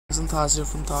I'm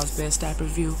Thazir from Thaz Best App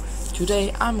Review.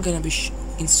 Today I'm gonna be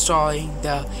installing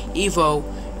the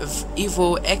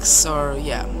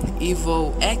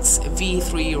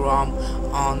Evo-X3 ROM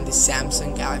on the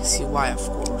Samsung Galaxy Y, of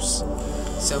course.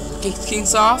 So to kick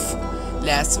things off,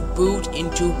 let's boot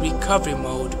into recovery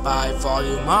mode by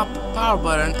volume up, power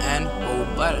button and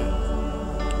home button.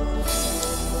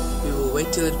 We will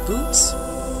wait till it boots.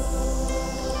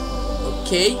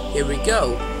 Okay, here we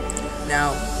go.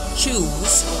 Now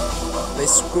choose by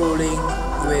scrolling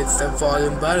with the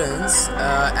volume buttons,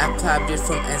 apply update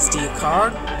from SD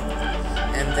card,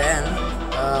 and then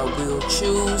we will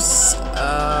choose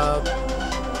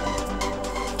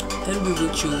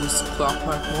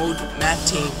clockwork mode,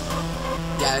 maintain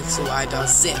Galaxy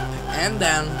Y.zip, and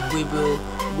then we will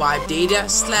wipe data /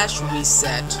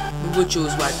 reset. We will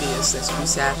choose wipe data /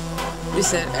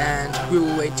 reset, and we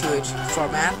will wait till it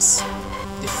formats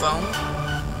the phone.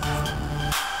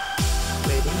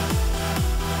 Waiting.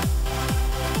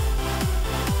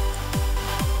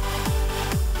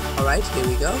 Alright, here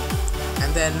we go.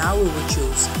 And then now we will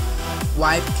choose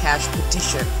wipe cache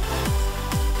partition.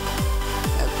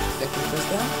 Let me press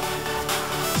that.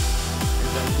 And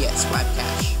then yes, wipe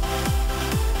cache.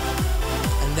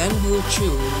 And then we'll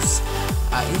choose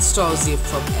install zip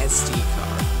from SD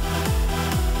card.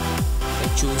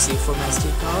 Then choose zip from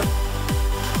SD card.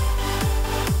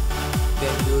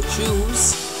 Then we'll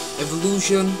choose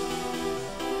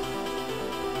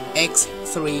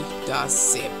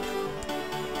Evo-X3.zip.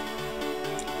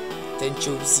 Then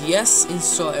choose yes,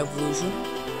 install Evolution.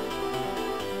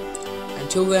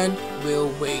 Until then,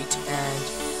 we'll wait, and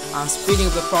I'm speeding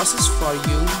up the process for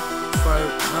you, for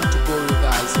not to bore you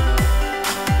guys,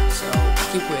 So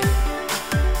keep waiting.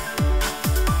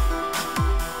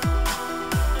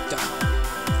 Done.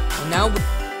 And now.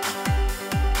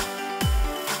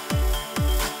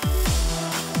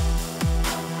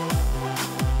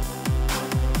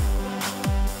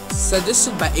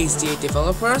 Suggested by XDA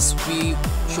developers, we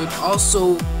should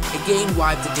also again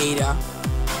wipe the data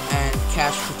and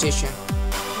cache partition.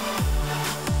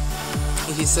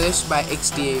 It is suggested by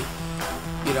XDA,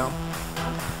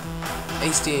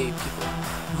 XDA people,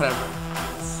 whatever,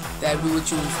 that we will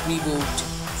choose reboot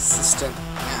system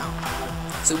now.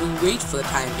 So we'll wait for the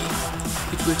time being.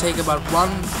 It will take about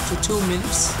 1 to 2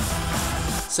 minutes,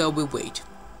 so we'll wait.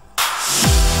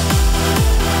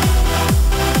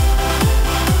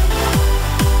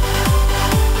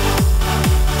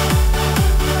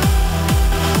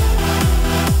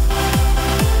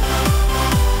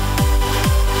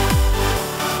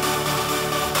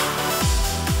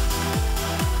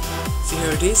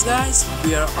 Here it is, guys.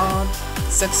 We are on.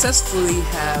 Successfully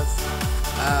have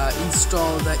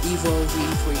installed the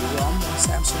Evo-V3 ROM on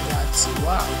Samsung Galaxy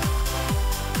Y.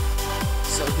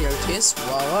 So here it is.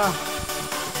 Voila!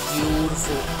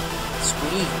 Beautiful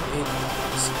screen.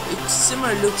 It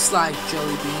similar looks like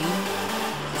Jelly Bean.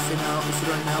 If you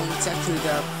don't know, it's actually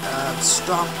the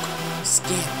stock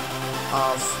skin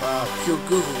of pure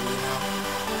Google.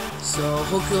 So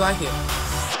hope you like it.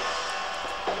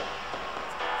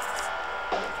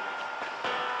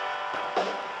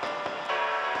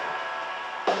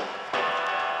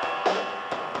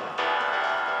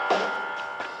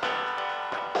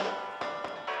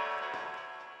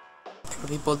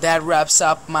 People, that wraps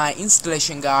up my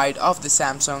installation guide of the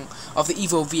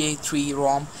Evo-V3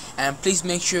 ROM, and please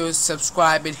make sure to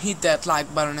subscribe and hit that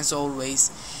like button as always.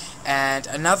 And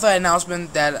another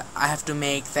announcement that I have to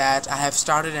make, that I have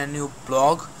started a new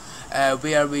blog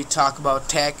where we talk about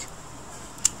tech.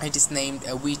 It is named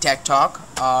We Tech Talk,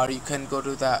 or you can go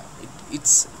to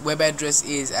its web address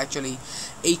is actually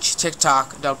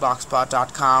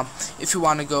htechtalk.blogspot.com. If you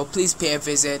want to go, please pay a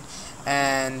visit.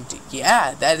 And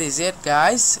yeah, that is it,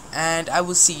 guys, and I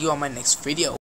will see you on my next video.